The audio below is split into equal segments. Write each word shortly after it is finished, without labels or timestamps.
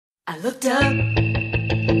I looked up,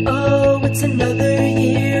 oh, it's another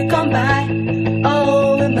year gone by.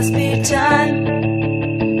 Oh, it must be time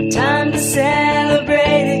to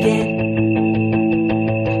celebrate again.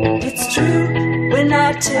 And it's true when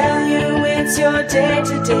I tell you it's your day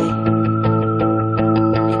today.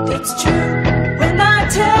 And it's true when I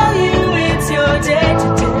tell you